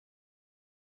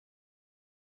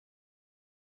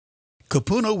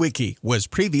KupunaWiki was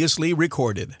previously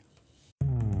recorded.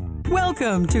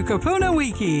 Welcome to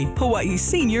KupunaWiki, Hawaii's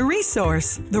senior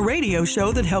resource, the radio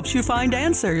show that helps you find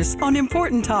answers on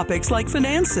important topics like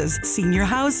finances, senior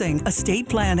housing, estate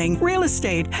planning, real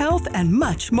estate, health, and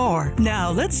much more. Now,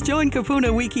 let's join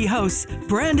KupunaWiki hosts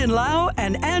Brandon Lau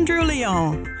and Andrew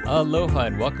Leong. Aloha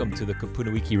and welcome to the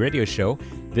KupunaWiki radio show.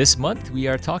 This month, we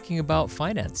are talking about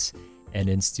finance. And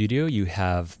in studio, you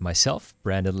have myself,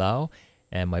 Brandon Lau,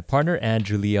 and my partner,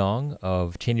 Andrew Leong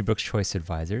of Chaney Choice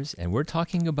Advisors, and we're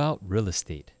talking about real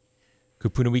estate.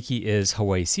 KupunaWiki is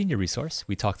Hawaii's senior resource.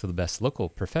 We talk to the best local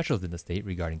professionals in the state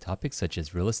regarding topics such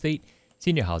as real estate,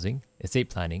 senior housing, estate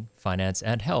planning, finance,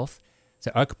 and health,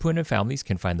 so our Kupuna families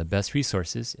can find the best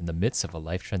resources in the midst of a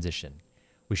life transition.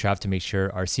 We strive to make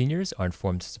sure our seniors are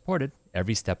informed and supported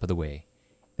every step of the way.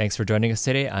 Thanks for joining us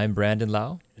today. I'm Brandon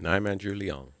Lau. And I'm Andrew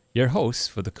Leong, your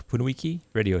host for the KupunaWiki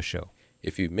radio show.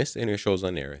 If you missed any shows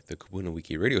on air, the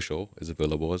KupunaWiki radio show is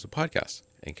available as a podcast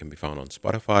and can be found on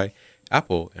Spotify,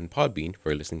 Apple, and Podbean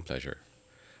for your listening pleasure.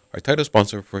 Our title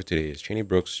sponsor for today is Chaney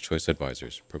Choice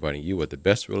Advisors, providing you with the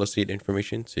best real estate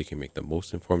information so you can make the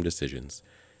most informed decisions.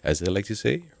 As they like to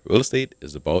say, real estate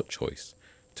is about choice.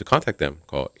 To contact them,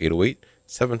 call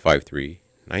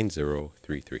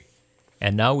 808-753-9033.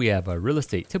 And now we have a real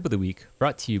estate tip of the week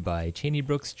brought to you by Chaney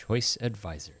Choice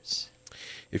Advisors.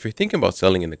 If you're thinking about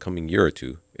selling in the coming year or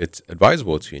two, it's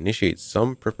advisable to initiate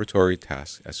some preparatory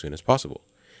tasks as soon as possible.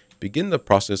 Begin the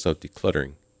process of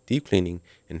decluttering, deep cleaning,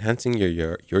 enhancing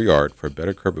your yard for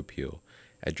better curb appeal,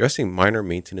 addressing minor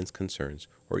maintenance concerns,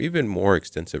 or even more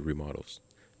extensive remodels.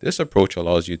 This approach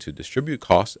allows you to distribute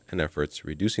costs and efforts,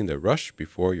 reducing the rush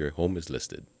before your home is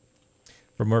listed.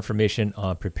 For more information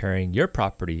on preparing your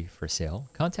property for sale,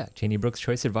 contact Chaney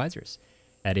Choice Advisors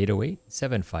at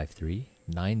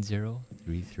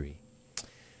 808-753-9033.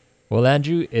 Well,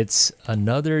 Andrew, it's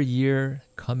another year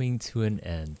coming to an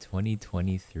end,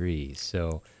 2023.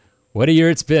 So what a year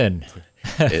it's been.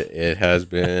 It has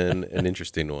been an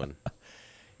interesting one.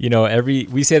 You know,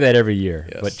 we say that every year,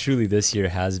 Yes. But truly this year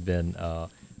has been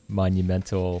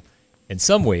monumental in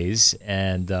some ways.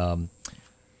 And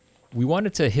we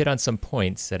wanted to hit on some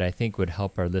points that I think would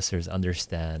help our listeners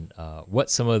understand what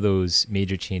some of those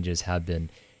major changes have been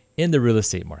in the real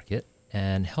estate market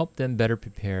and help them better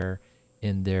prepare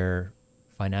in their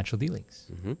financial dealings.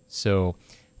 Mm-hmm. So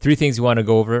 3 things we want to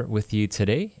go over with you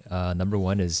today. Number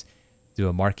 1 is do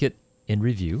a market in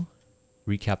review,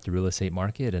 recap the real estate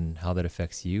market and how that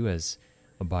affects you as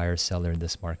a buyer or seller in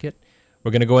this market.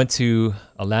 We're going to go into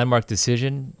a landmark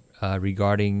decision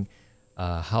regarding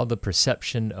how the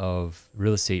perception of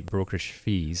real estate brokerage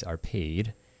fees are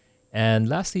paid. And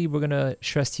lastly, we're going to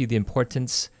stress to you the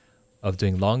importance of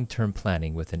doing long-term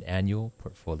planning with an annual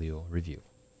portfolio review.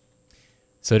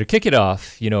 So to kick it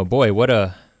off, boy, what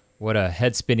a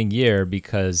head-spinning year,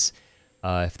 because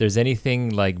if there's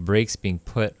anything like brakes being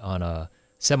put on a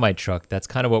semi-truck, that's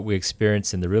kind of what we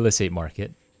experienced in the real estate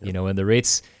market. Yep. When the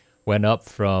rates went up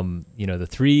from, the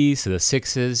 3s to the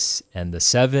 6s and the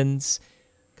 7s,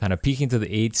 kind of peaking to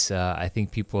the 8s, I think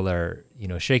people are,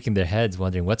 shaking their heads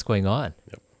wondering what's going on.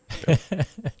 Yep.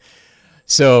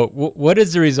 So what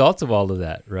is the result of all of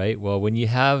that, right? Well, when you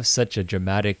have such a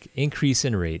dramatic increase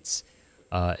in rates,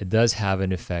 it does have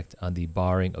an effect on the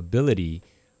borrowing ability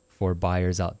for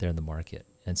buyers out there in the market.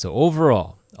 And so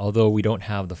overall, although we don't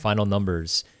have the final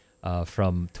numbers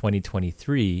from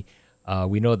 2023,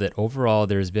 we know that overall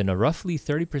there's been a roughly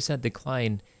 30%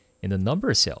 decline in the number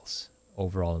of sales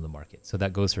overall in the market. So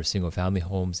that goes for single-family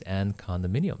homes and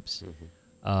condominiums.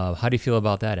 Mm-hmm. How do you feel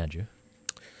about that, Andrew?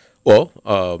 Well,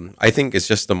 I think it's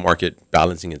just the market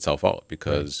balancing itself out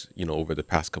because, right. Over the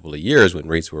past couple of years when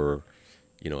rates were,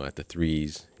 at the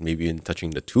 3s, maybe even touching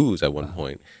the 2s at one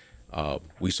point,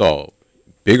 we saw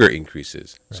bigger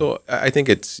increases. Right. So I think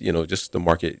it's, just the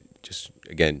market just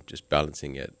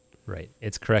balancing it. Right.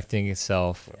 It's correcting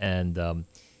itself. Right. And,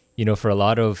 for a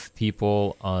lot of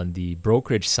people on the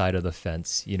brokerage side of the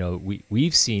fence,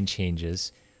 we've seen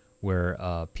changes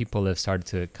where people have started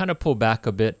to kind of pull back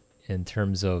a bit in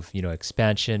terms of,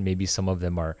 expansion. Maybe some of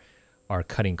them are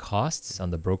cutting costs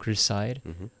on the brokerage side.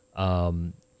 Mm-hmm.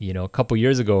 A couple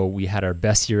years ago, we had our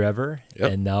best year ever,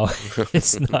 yep. And now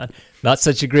it's not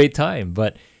such a great time.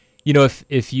 But,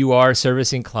 if you are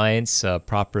servicing clients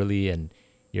properly and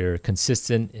you're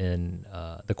consistent in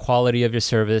the quality of your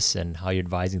service and how you're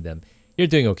advising them, you're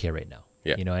doing okay right now.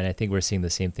 Yeah. And I think we're seeing the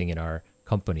same thing in our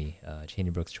company,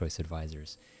 Chaney Choice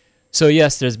Advisors. So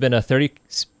yes, there's been a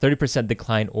 30%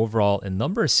 decline overall in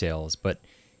number of sales, but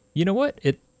you know what?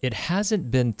 It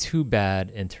hasn't been too bad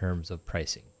in terms of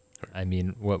pricing. I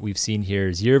mean, what we've seen here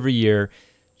is year over year,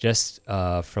 just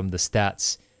from the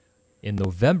stats, in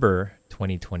November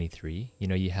 2023,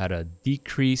 you had a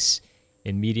decrease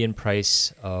in median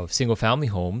price of single-family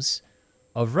homes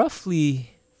of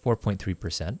roughly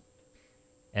 4.3%.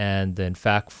 And in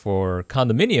fact, for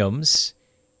condominiums,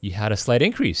 you had a slight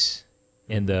increase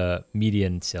in the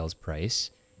median sales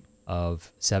price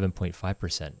of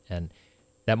 7.5%. And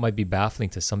that might be baffling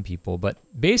to some people, but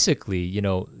basically,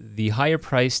 the higher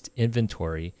priced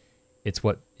inventory, it's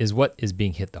what is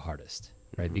being hit the hardest,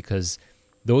 right? Because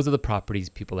those are the properties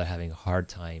people are having a hard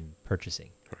time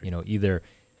purchasing. Right. Either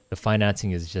the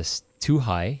financing is just too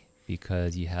high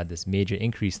because you had this major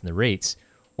increase in the rates,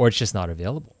 or it's just not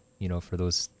available, for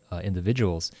those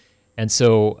individuals. And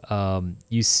so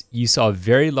you saw a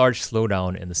very large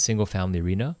slowdown in the single family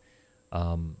arena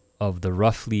of the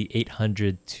roughly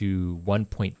 $800 to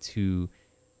 $1.2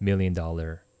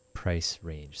 million price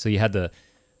range. So you had the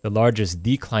largest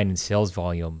decline in sales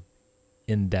volume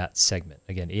in that segment.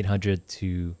 Again, 800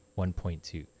 to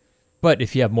 1.2. But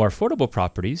if you have more affordable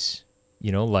properties,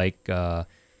 like the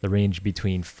range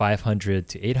between 500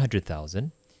 to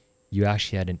 800,000, you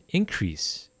actually had an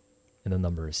increase in the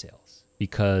number of sales,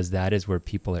 because that is where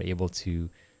people are able to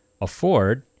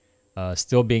afford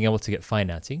still being able to get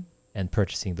financing and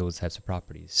purchasing those types of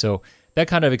properties. So that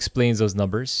kind of explains those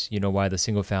numbers, why the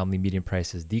single family median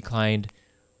price has declined,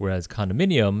 whereas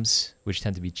condominiums, which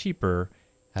tend to be cheaper,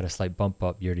 had a slight bump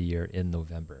up year to year in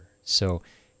November. So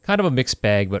kind of a mixed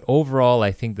bag, but overall,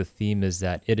 I think the theme is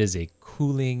that it is a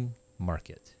cooling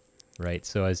market, right?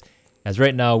 So as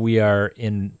right now we are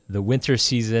in the winter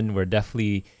season, we're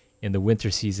definitely in the winter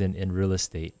season in real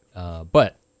estate.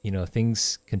 But,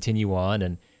 things continue on,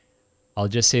 and I'll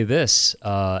just say this,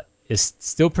 it's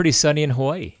still pretty sunny in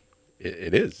Hawaii.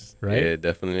 It is. Right? It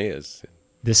definitely is.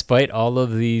 Despite all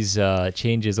of these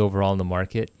changes overall in the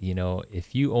market,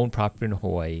 if you own property in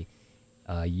Hawaii,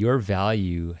 your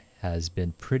value has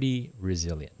been pretty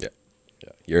resilient. Yeah.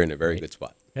 You're in a very good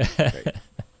spot. Right.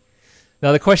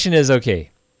 Now the question is,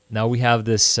 okay, now we have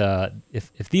this,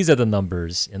 if these are the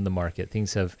numbers in the market,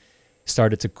 things have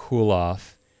started to cool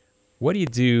off, what do you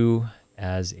do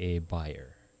as a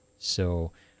buyer?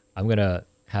 So I'm going to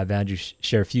have Andrew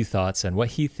share a few thoughts on what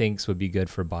he thinks would be good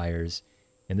for buyers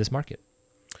in this market.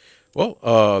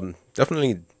 Well,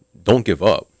 definitely don't give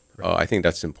up. I think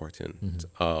that's important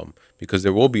because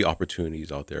there will be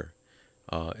opportunities out there.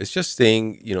 It's just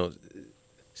staying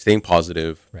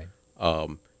positive, right.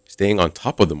 Staying on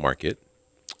top of the market.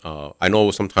 I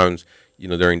know sometimes,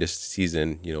 during this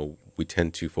season, we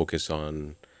tend to focus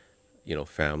on,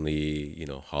 family,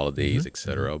 holidays,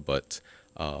 etc. But,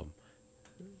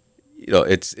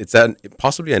 it's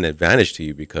possibly an advantage to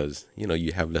you because,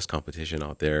 you have less competition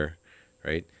out there,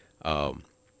 right?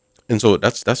 And so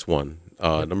that's one.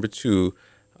 Number two,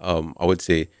 I would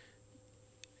say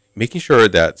making sure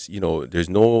that, there's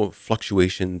no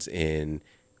fluctuations in,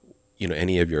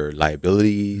 any of your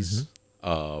liabilities,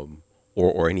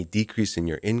 or any decrease in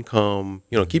your income,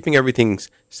 keeping everything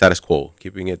status quo,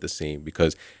 keeping it the same,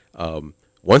 because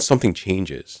once something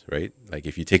changes, right? Like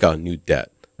if you take out new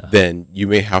debt, then you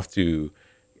may have to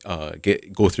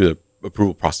go through the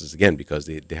approval process again, because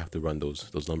they have to run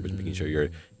those numbers, making sure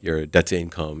your debt to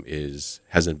income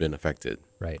hasn't been affected.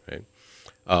 Right.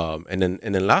 And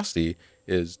then lastly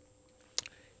is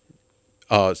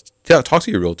talk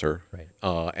to your realtor,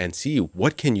 right. And see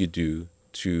what can you do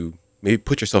to maybe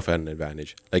put yourself at an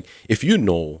advantage. Like if you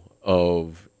know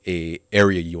of a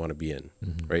area you want to be in,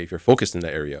 right? If you're focused in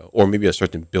that area, or maybe a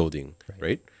certain building,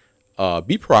 right?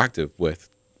 Be proactive with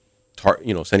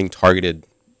sending targeted,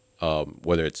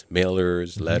 whether it's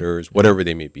mailers, letters, whatever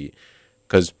they may be,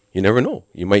 because you never know.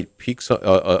 You might pique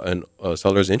a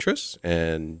seller's interest,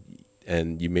 and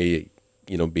you may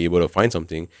be able to find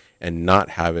something and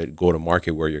not have it go to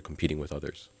market where you're competing with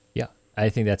others. Yeah, I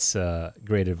think that's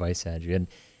great advice, Andrew. And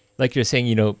like you're saying,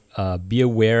 be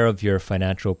aware of your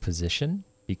financial position,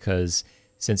 because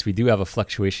since we do have a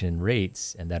fluctuation in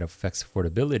rates and that affects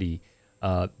affordability,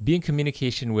 be in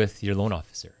communication with your loan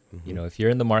officer. If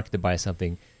you're in the market to buy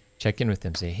something, check in with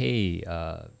them. Say, hey,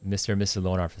 Mr. and Mrs.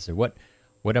 Loan Officer, what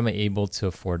am I able to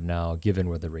afford now given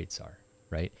where the rates are,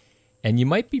 right? And you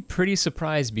might be pretty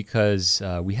surprised because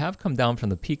we have come down from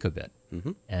the peak a bit.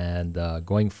 And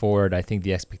going forward, I think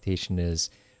the expectation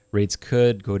is rates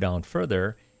could go down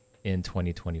further in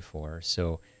 2024.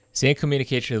 So stay in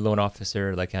communication with the loan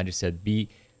officer. Like Andrew said, be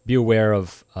aware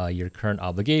of your current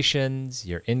obligations,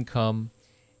 your income,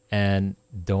 and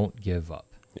don't give up.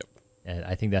 And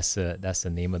I think that's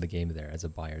the name of the game there as a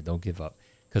buyer. Don't give up.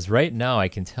 Because right now I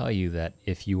can tell you that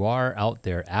if you are out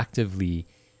there actively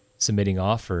submitting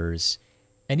offers,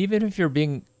 and even if you're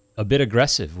being a bit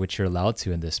aggressive, which you're allowed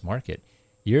to in this market,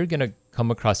 you're going to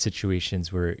come across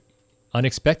situations where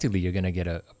unexpectedly you're going to get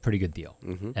a pretty good deal.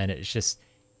 And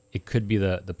it could be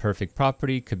the perfect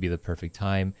property, could be the perfect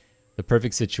time, the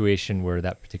perfect situation where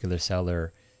that particular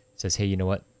seller says, hey, you know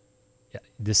what?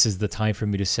 This is the time for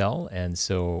me to sell. And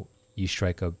so you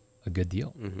strike a good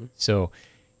deal. So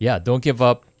yeah, don't give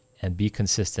up and be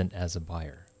consistent as a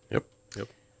buyer. Yep.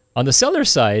 On the seller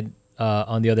side,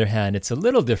 on the other hand, it's a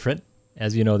little different.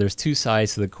 As you know, there's two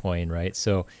sides to the coin, right?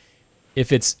 So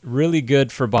if it's really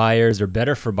good for buyers or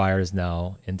better for buyers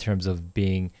now in terms of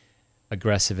being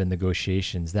aggressive in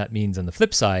negotiations, that means on the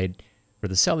flip side, for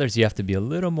the sellers, you have to be a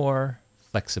little more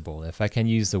flexible. If I can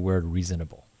use the word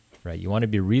reasonable, right? You want to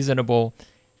be reasonable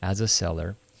as a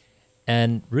seller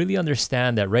and really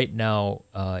understand that right now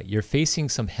you're facing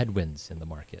some headwinds in the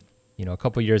market. You know, a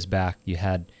couple years back, you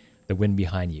had the wind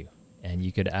behind you and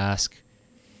you could ask,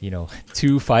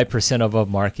 2-5% above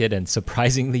market, and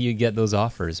surprisingly you get those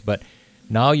offers. But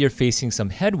now you're facing some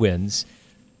headwinds.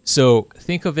 So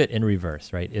think of it in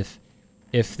reverse, right? If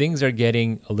things are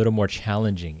getting a little more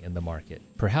challenging in the market,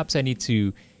 perhaps I need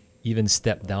to even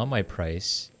step down my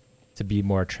price to be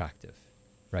more attractive,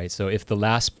 right? So if the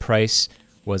last price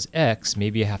was X,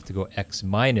 maybe I have to go X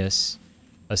minus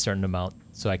a certain amount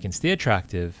so I can stay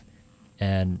attractive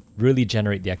and really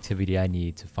generate the activity I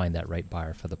need to find that right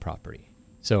buyer for the property.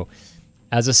 So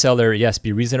as a seller, yes,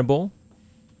 be reasonable,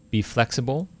 be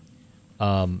flexible,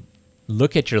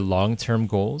 look at your long-term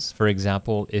goals. For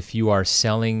example, if you are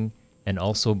selling and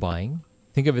also buying,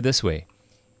 think of it this way.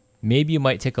 Maybe you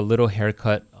might take a little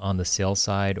haircut on the sale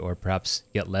side or perhaps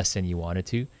get less than you wanted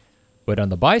to. But on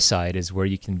the buy side is where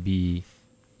you can be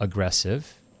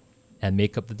aggressive and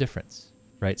make up the difference,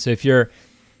 right? So if you're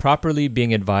properly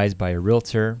being advised by a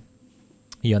realtor,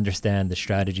 you understand the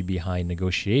strategy behind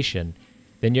negotiation,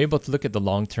 then you're able to look at the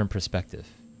long-term perspective.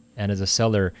 And as a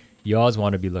seller, you always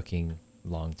want to be looking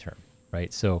long-term,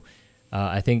 right? So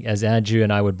I think as Andrew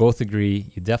and I would both agree,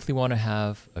 you definitely want to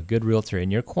have a good realtor in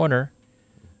your corner,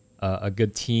 a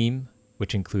good team,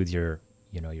 which includes your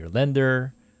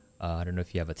lender. I don't know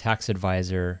if you have a tax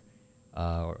advisor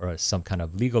or some kind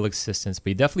of legal assistance, but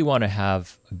you definitely want to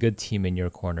have a good team in your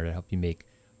corner to help you make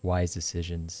wise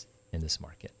decisions in this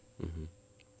market.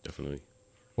 Definitely.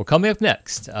 Well, coming up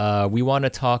next, we want to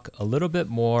talk a little bit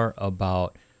more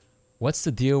about what's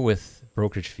the deal with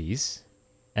brokerage fees,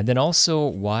 and then also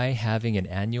why having an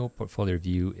annual portfolio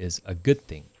review is a good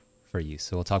thing for you.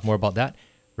 So we'll talk more about that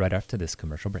right after this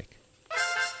commercial break.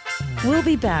 We'll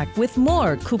be back with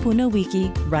more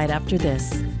KupunaWiki right after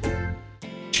this.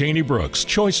 Chaney Brooks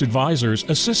Choice Advisors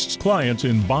assists clients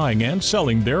in buying and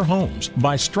selling their homes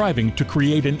by striving to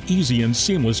create an easy and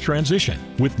seamless transition.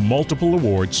 With multiple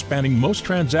awards spanning most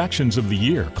transactions of the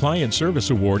year, Client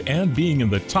Service Award, and being in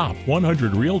the top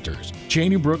 100 realtors,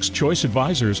 Chaney Brooks Choice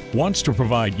Advisors wants to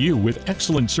provide you with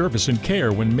excellent service and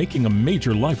care when making a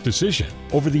major life decision.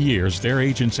 Over the years, their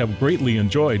agents have greatly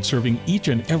enjoyed serving each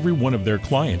and every one of their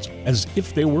clients as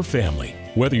if they were family.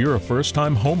 Whether you're a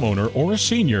first-time homeowner or a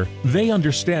senior, they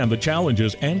understand the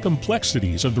challenges and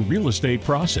complexities of the real estate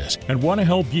process and want to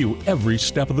help you every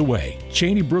step of the way.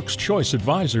 Chaney Brooks Choice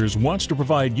Advisors wants to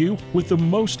provide you with the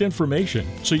most information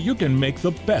so you can make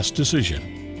the best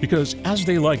decision. Because, as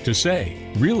they like to say,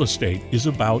 real estate is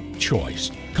about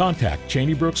choice. Contact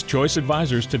Chaney Brooks Choice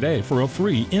Advisors today for a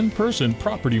free in-person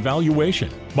property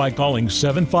valuation by calling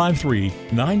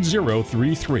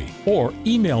 753-9033 or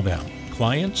email them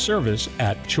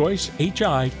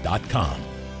clientservice@choicehi.com.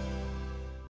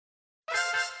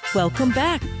 Welcome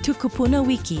back to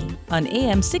KupunaWiki on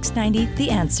AM 690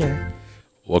 The Answer.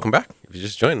 Welcome back. If you're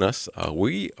just joining us,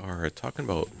 we are talking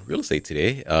about real estate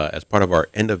today as part of our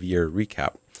end-of-year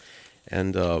recap.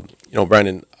 And,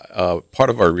 Brandon,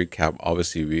 part of our recap,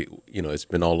 obviously, it's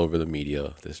been all over the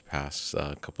media this past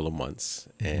couple of months.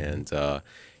 And,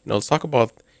 let's talk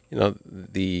about,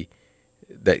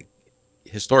 that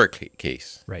historic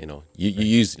case. Right. You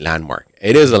use landmark.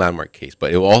 It is a landmark case,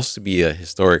 but it will also be a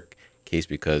historic case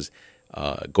because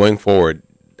going forward,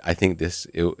 I think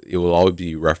it will always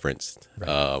be referenced.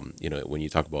 Right. When you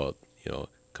talk about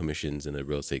commissions in the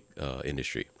real estate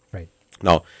industry. Right.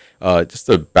 Now, just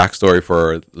a backstory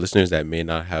for listeners that may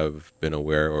not have been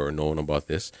aware or known about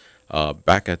this.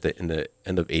 Back in the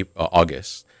end of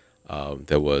August,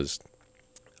 there was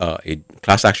a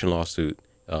class action lawsuit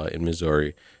in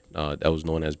Missouri. That was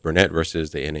known as Burnett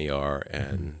versus the NAR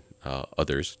and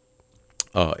others.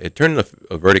 It turned a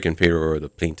verdict in favor of the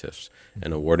plaintiffs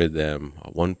and awarded them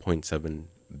 $1.7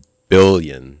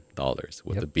 billion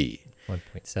with a B.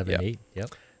 1.78.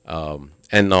 Yep.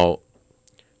 And now,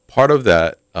 part of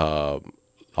that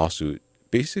lawsuit,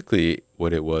 basically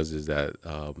what it was is that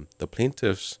the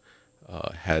plaintiffs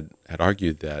had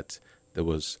argued that there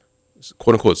was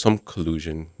quote unquote some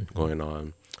collusion going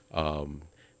on.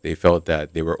 They felt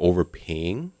that they were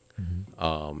overpaying,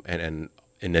 and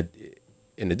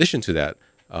in addition to that,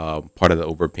 part of the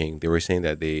overpaying, they were saying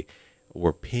that they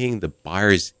were paying the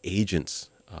buyer's agent's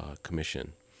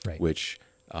commission, Right. which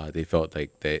they felt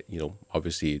like that,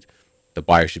 obviously the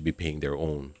buyer should be paying their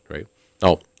own, right?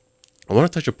 Now, I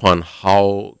want to touch upon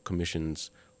how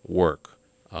commissions work.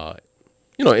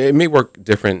 It may work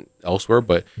different elsewhere,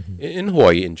 but in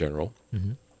Hawaii in general,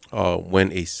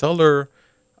 when a seller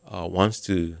wants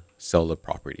to sell the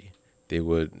property, they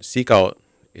would seek out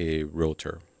a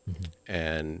realtor,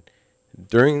 and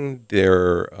during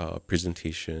their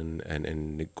presentation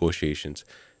and negotiations,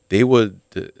 they would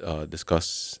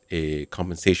discuss a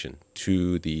compensation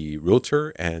to the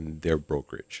realtor and their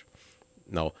brokerage.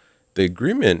 Now, the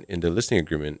agreement in the listing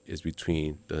agreement is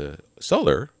between the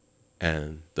seller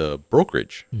and the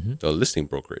brokerage, the listing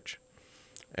brokerage.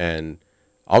 And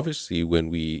obviously,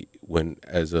 when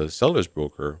as a seller's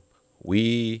broker,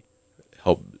 we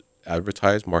help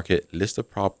advertise, market, list the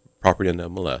property on the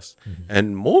MLS,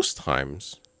 and most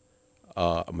times,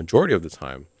 a majority of the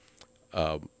time,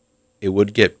 it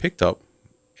would get picked up,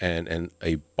 and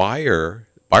a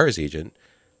buyer's agent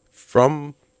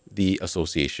from the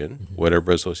association,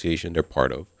 whatever association they're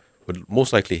part of, would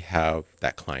most likely have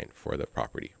that client for the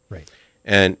property. Right.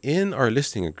 And in our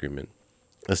listing agreement,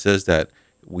 it says that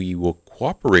we will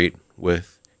cooperate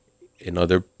with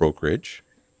another brokerage,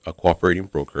 a cooperating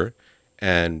broker,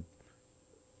 and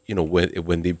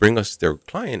when they bring us their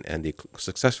client and they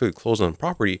successfully close on the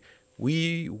property,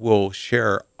 we will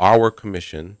share our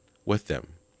commission with them.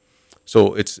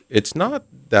 So it's not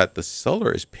that the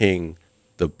seller is paying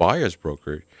the buyer's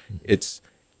broker. It's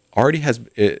already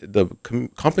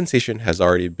compensation has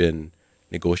already been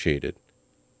negotiated,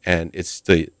 and it's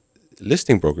the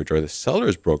listing brokerage or the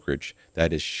seller's brokerage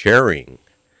that is sharing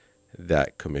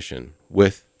that commission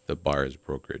with the buyer's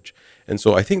brokerage. And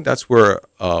so I think that's where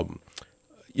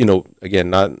again,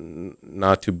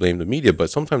 not to blame the media, but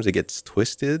sometimes it gets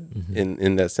twisted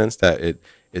in that sense that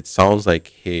it sounds like,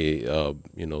 hey,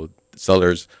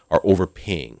 sellers are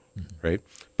overpaying, right?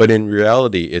 But in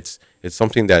reality, it's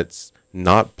something that's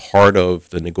not part of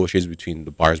the negotiations between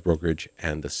the buyer's brokerage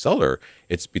and the seller.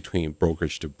 It's between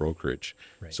brokerage to brokerage.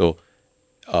 Right. So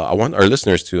I want our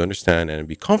listeners to understand and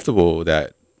be comfortable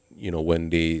that when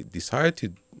they decide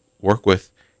to work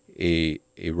with a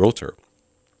realtor,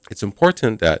 it's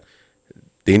important that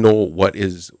they know what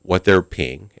they're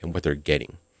paying and what they're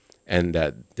getting, and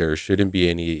that there shouldn't be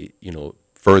any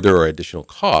further or additional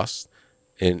costs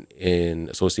in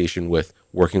association with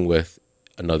working with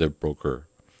another broker,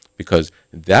 because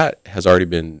that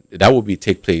will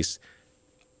take place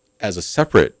as a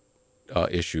separate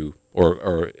issue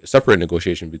or separate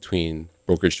negotiation between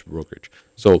brokerage to brokerage.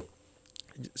 So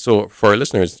for our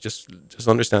listeners, just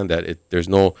understand that there's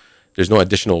no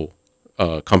additional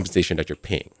compensation that you're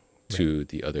paying to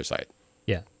the other side.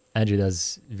 Yeah, Andrew,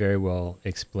 that's very well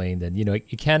explained. And,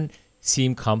 it can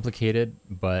seem complicated,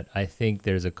 but I think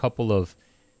there's a couple of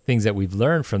things that we've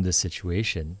learned from this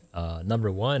situation.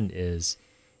 Number one is,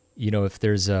 if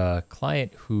there's a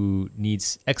client who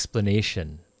needs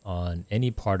explanation on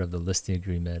any part of the listing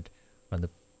agreement, on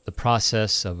the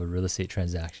process of a real estate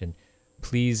transaction,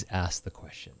 please ask the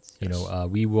questions. Yes.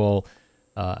 We will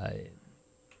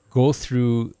go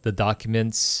through the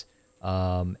documents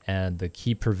and the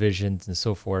key provisions and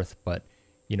so forth. But,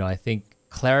 I think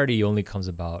clarity only comes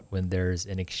about when there's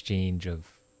an exchange of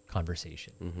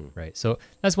conversation, right? So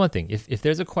that's one thing. If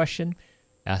there's a question,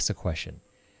 ask the question.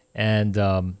 And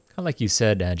kind of like you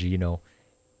said, Angie,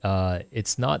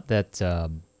 it's not that,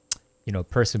 a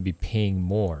person would be paying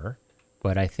more,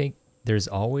 but I think there's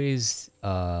always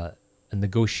a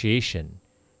negotiation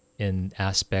in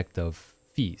aspect of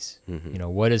fees.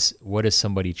 What is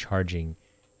somebody charging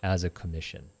as a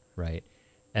commission, right?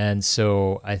 And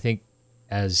so I think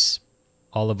as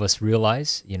all of us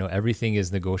realize, everything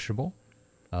is negotiable.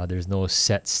 There's no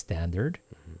set standard.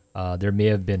 There may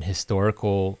have been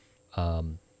historical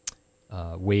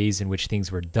ways in which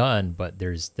things were done, but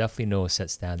there's definitely no set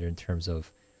standard in terms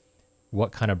of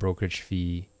what kind of brokerage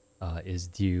fee is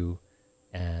due.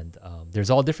 And there's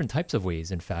all different types of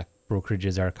ways. In fact,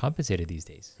 brokerages are compensated these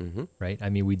days, right? I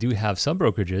mean, we do have some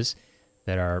brokerages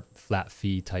that are flat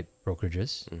fee type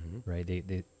brokerages, right?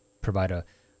 They provide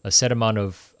a set amount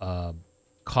of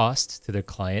cost to their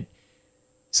client,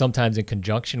 sometimes in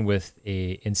conjunction with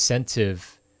a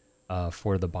incentive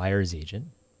for the buyer's agent,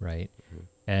 right?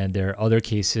 And there are other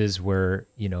cases where,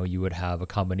 you would have a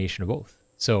combination of both.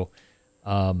 So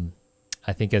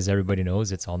I think as everybody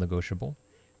knows, it's all negotiable.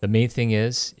 The main thing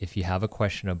is, if you have a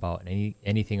question about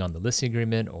anything on the listing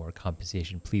agreement or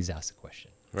compensation, please ask the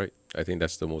question. Right. I think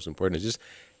that's the most important. It's just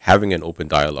having an open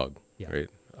dialogue, Yeah. right?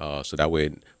 So that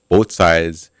way both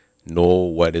sides know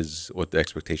what the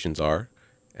expectations are,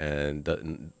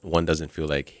 and one doesn't feel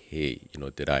like, hey,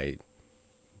 did I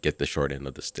get the short end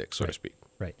of the stick, so to speak.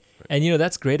 Right. And,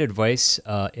 that's great advice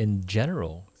in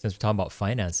general, since we're talking about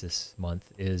finance this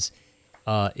month, is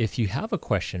if you have a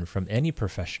question from any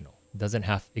professional,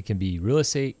 it can be real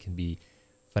estate, it can be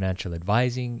financial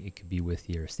advising, it could be with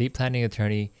your estate planning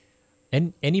attorney,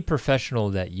 and any professional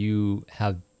that you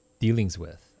have dealings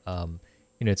with.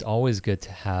 It's always good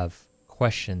to have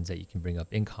questions that you can bring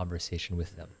up in conversation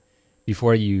with them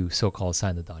before you so-called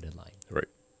sign the dotted line. Right.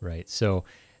 Right. So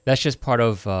that's just part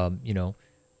of,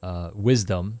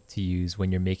 wisdom to use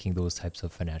when you're making those types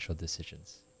of financial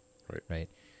decisions. Right. Right.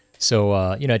 So,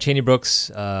 at Chaney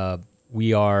Brooks,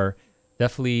 we are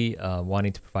definitely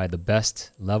wanting to provide the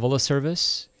best level of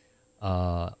service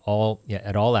at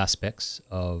all aspects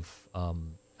of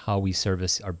how we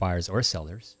service our buyers or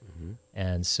sellers. Mm-hmm.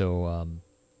 And so,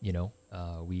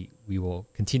 we will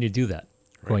continue to do that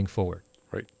going forward.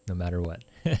 Right. No matter what.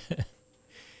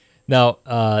 Now,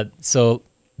 so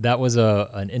that was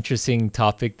an interesting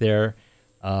topic there,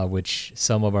 which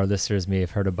some of our listeners may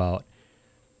have heard about.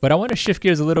 But I want to shift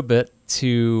gears a little bit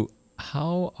to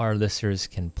how our listeners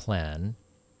can plan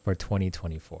for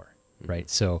 2024, right?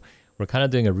 So we're kind of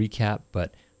doing a recap,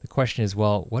 but the question is,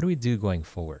 well, what do we do going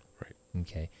forward? Right.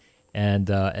 Okay.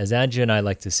 And as Angie and I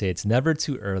like to say, it's never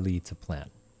too early to plan.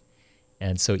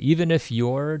 And so even if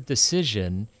your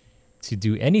decision to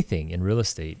do anything in real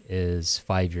estate is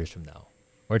 5 years from now,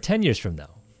 or 10 years from now,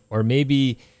 or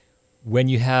maybe when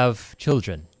you have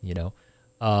children,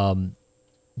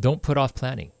 don't put off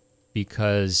planning,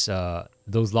 because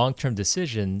those long-term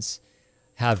decisions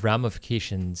have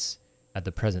ramifications at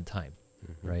the present time,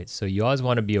 right? So you always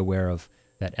want to be aware of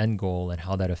that end goal and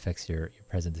how that affects your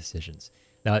present decisions.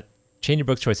 Now, at Chaney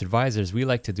Brooks Choice Advisors, we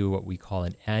like to do what we call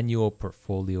an annual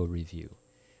portfolio review.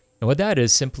 And what that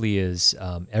is simply is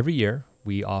every year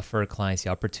we offer clients the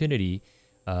opportunity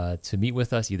to meet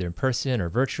with us either in person or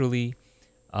virtually,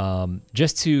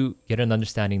 just to get an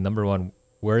understanding, number one,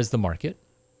 where is the market?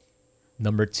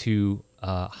 Number two,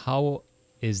 how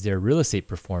is their real estate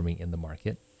performing in the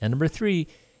market? And number three,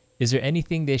 is there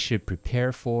anything they should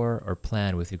prepare for or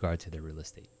plan with regard to their real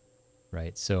estate,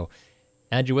 right? So,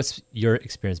 Andrew, what's your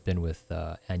experience been with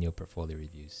annual portfolio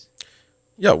reviews?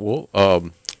 Yeah, well,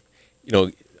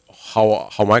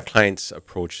 how my clients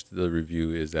approach the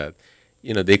review is that,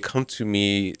 they come to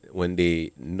me when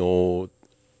they know.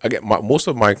 Again, most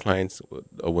of my clients,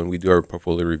 when we do our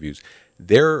portfolio reviews,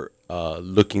 they're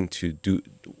looking to do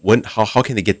how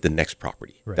can they get the next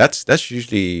property? Right. That's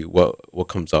usually what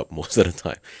comes up most of the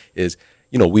time. Is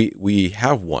we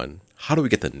have one. How do we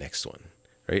get the next one?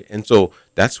 Right. And so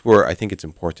that's where I think it's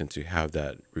important to have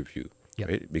that review. Yep.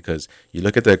 Right. Because you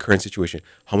look at the current situation,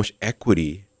 how much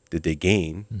equity did they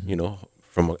gain?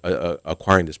 From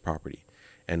acquiring this property,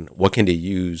 and what can they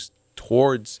use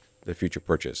towards the future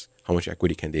purchase? How much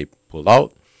equity can they pull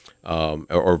out,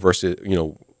 or versus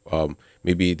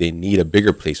maybe they need a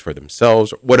bigger place for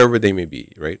themselves, or whatever they may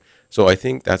be, right? So I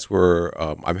think that's where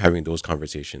I'm having those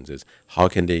conversations: is how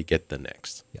can they get the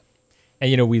next? Yeah.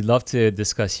 And we'd love to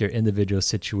discuss your individual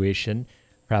situation,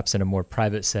 perhaps in a more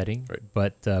private setting. Right.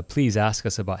 But please ask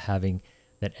us about having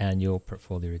that annual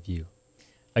portfolio review.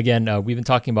 Again, we've been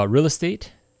talking about real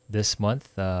estate this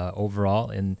month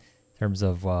overall in terms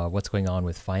of what's going on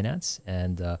with finance.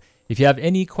 And if you have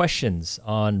any questions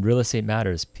on real estate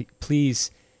matters, please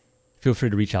feel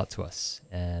free to reach out to us.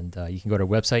 And you can go to our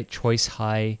website,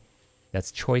 ChoiceHi,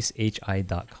 that's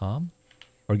choicehi.com,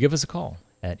 or give us a call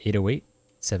at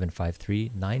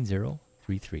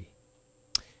 808-753-9033.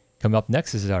 Coming up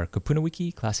next is our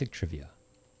KupunaWiki Classic Trivia.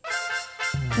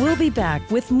 We'll be back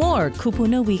with more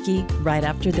KupunaWiki right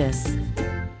after this.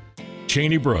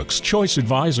 Chaney Brooks Choice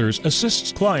Advisors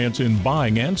assists clients in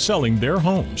buying and selling their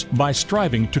homes by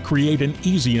striving to create an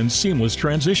easy and seamless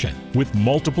transition. With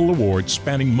multiple awards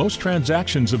spanning most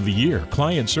transactions of the year,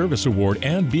 Client Service Award,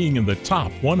 and being in the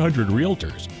top 100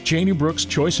 realtors, Chaney Brooks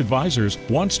Choice Advisors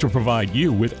wants to provide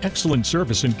you with excellent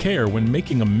service and care when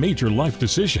making a major life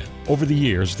decision. Over the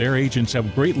years, their agents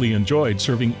have greatly enjoyed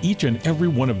serving each and every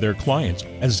one of their clients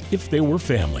as if they were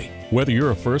family. Whether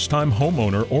you're a first-time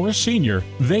homeowner or a senior,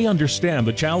 they understand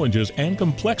the challenges and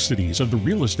complexities of the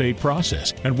real estate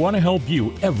process and want to help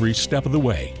you every step of the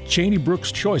way. Chaney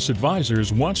Brooks Choice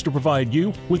Advisors wants to provide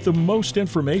you with the most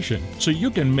information so you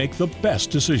can make the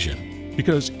best decision.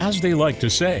 Because as they like to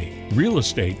say, real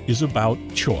estate is about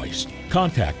choice.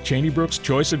 Contact Chaney Brooks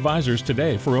Choice Advisors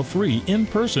today for a free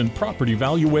in-person property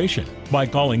valuation by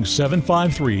calling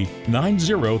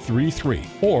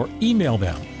 753-9033 or email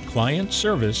them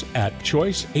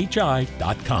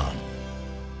clientservice@choicehi.com.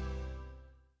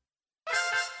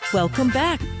 Welcome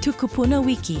back to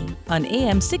KupunaWiki on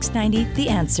AM 690 The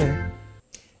Answer.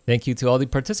 Thank you to all the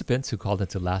participants who called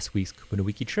into last week's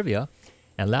KupunaWiki trivia.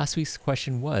 And last week's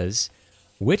question was,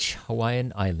 which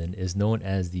Hawaiian island is known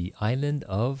as the Island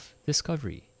of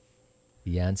Discovery?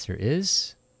 The answer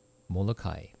is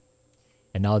Molokai.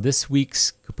 And now this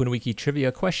week's KupunaWiki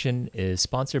trivia question is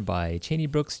sponsored by Chaney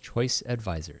Brooks Choice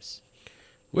Advisors.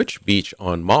 Which beach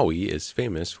on Maui is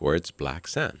famous for its black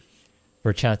sand? For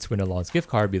a chance to win a Long's gift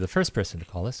card, be the first person to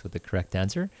call us with the correct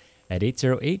answer at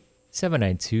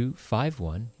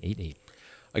 808-792-5188.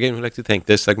 Again, we'd like to thank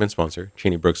this segment sponsor,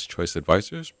 Chaney Brooks Choice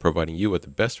Advisors, providing you with the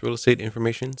best real estate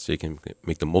information so you can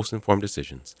make the most informed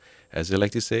decisions. As they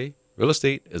like to say, real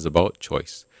estate is about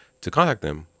choice. To contact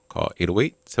them, call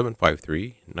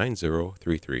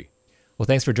 808-753-9033. Well,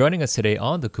 thanks for joining us today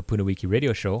on the KupunaWiki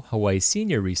Radio Show, Hawaii's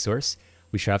senior resource.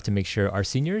 We strive to make sure our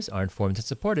seniors are informed and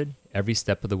supported every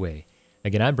step of the way.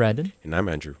 Again, I'm Brandon. And I'm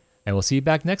Andrew. And we'll see you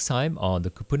back next time on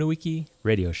the KupunaWiki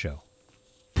Radio Show.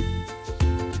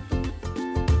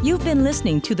 You've been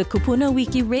listening to the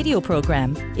KupunaWiki radio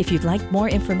program. If you'd like more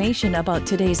information about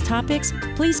today's topics,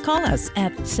 please call us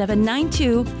at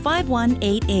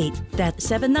 792-5188. That's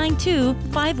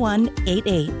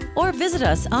 792-5188. Or visit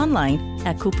us online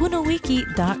at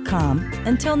KupunaWiki.com.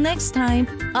 Until next time,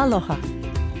 aloha.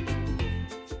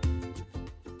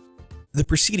 The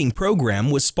preceding program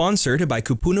was sponsored by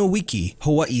KupunaWiki,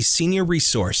 Hawaii's senior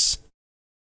resource.